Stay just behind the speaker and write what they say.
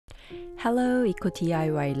Hello Eco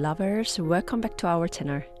DIY lovers, welcome back to our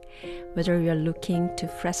channel. Whether you're looking to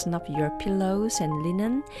freshen up your pillows and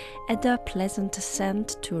linen, add a pleasant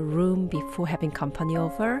scent to a room before having company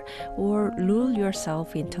over, or lull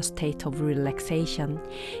yourself into a state of relaxation,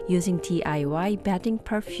 using DIY bedding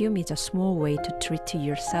perfume is a small way to treat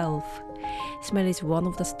yourself. Smell is one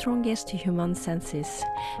of the strongest human senses.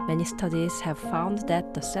 Many studies have found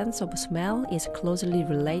that the sense of smell is closely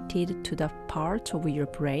related to the parts of your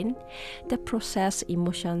brain that process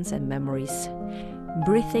emotions and memories.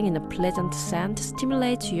 Breathing in a pleasant scent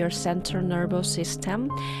stimulates your central nervous system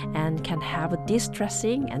and can have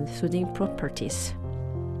distressing and soothing properties.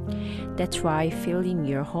 That's why filling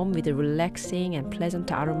your home with a relaxing and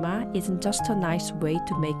pleasant aroma isn't just a nice way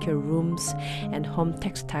to make your rooms and home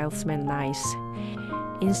textiles smell nice.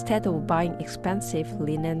 Instead of buying expensive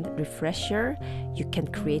linen refresher, you can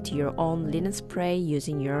create your own linen spray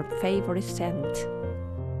using your favorite scent.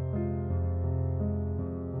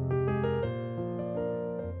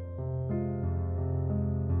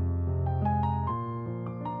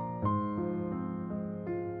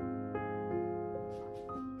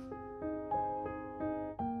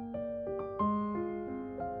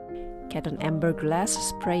 Get an amber glass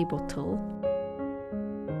spray bottle.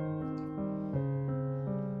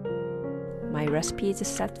 My recipe is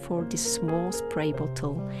set for this small spray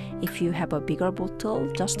bottle. If you have a bigger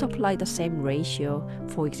bottle, just apply the same ratio.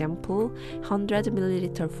 For example, 100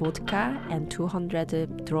 ml vodka and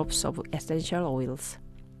 200 drops of essential oils.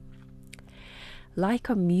 Like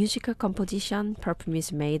a musical composition, perfume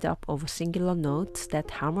is made up of singular notes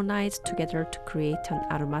that harmonize together to create an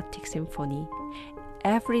aromatic symphony.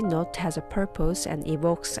 Every note has a purpose and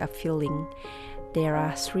evokes a feeling. There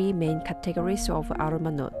are three main categories of aroma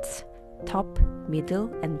notes: top, middle,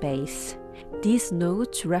 and base. These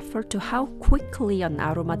notes refer to how quickly an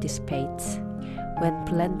aroma dissipates. When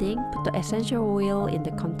blending, put the essential oil in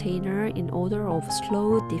the container in order of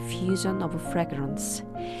slow diffusion of fragrance: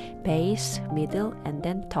 base, middle, and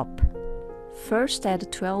then top. First,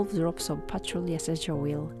 add 12 drops of patchouli essential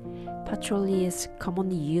oil. Patchouli is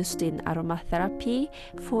commonly used in aromatherapy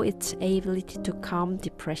for its ability to calm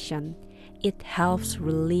depression. It helps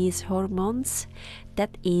release hormones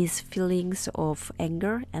that ease feelings of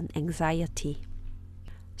anger and anxiety.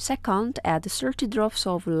 Second, add 30 drops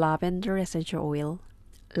of lavender essential oil.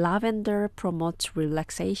 Lavender promotes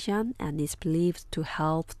relaxation and is believed to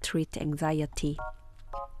help treat anxiety.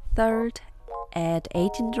 Third, add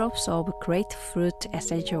 18 drops of grapefruit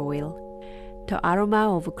essential oil. The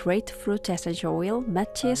aroma of grapefruit essential oil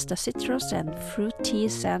matches the citrus and fruity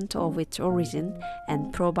scent of its origin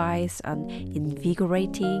and provides an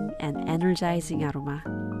invigorating and energizing aroma.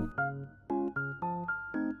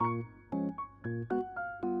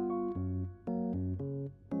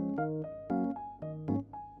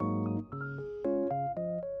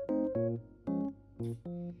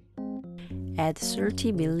 Add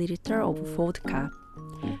 30 ml of vodka.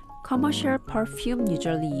 Commercial perfume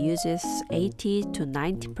usually uses 80 to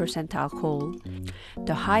 90% alcohol.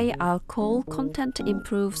 The high alcohol content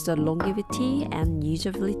improves the longevity and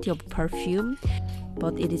usability of perfume,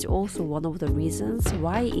 but it is also one of the reasons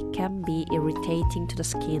why it can be irritating to the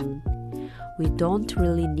skin. We don't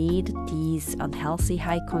really need these unhealthy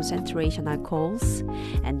high concentration alcohols,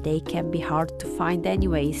 and they can be hard to find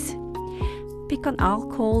anyways. Pick an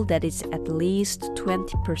alcohol that is at least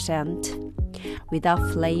 20%.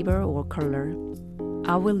 Without flavor or color.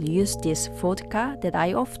 I will use this vodka that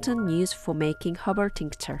I often use for making herbal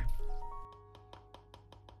tincture.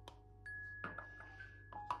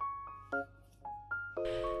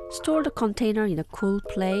 Store the container in a cool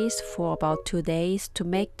place for about 2 days to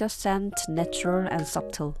make the scent natural and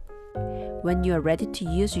subtle. When you are ready to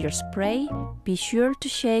use your spray, be sure to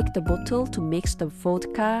shake the bottle to mix the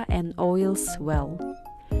vodka and oils well.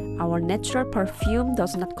 Our natural perfume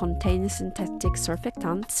does not contain synthetic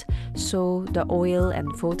surfactants, so the oil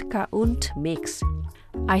and vodka won't mix.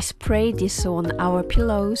 I spray this on our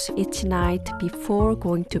pillows each night before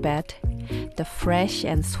going to bed. The fresh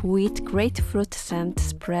and sweet grapefruit scent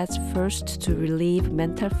spreads first to relieve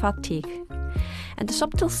mental fatigue, and the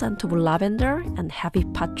subtle scent of lavender and heavy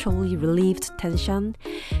patchouli relieved tension,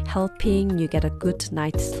 helping you get a good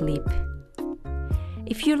night's sleep.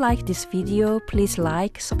 If you like this video, please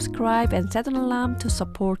like, subscribe, and set an alarm to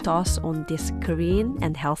support us on this green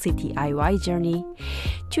and healthy DIY journey.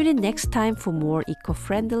 Tune in next time for more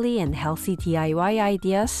eco-friendly and healthy DIY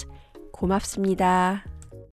ideas. 고맙습니다.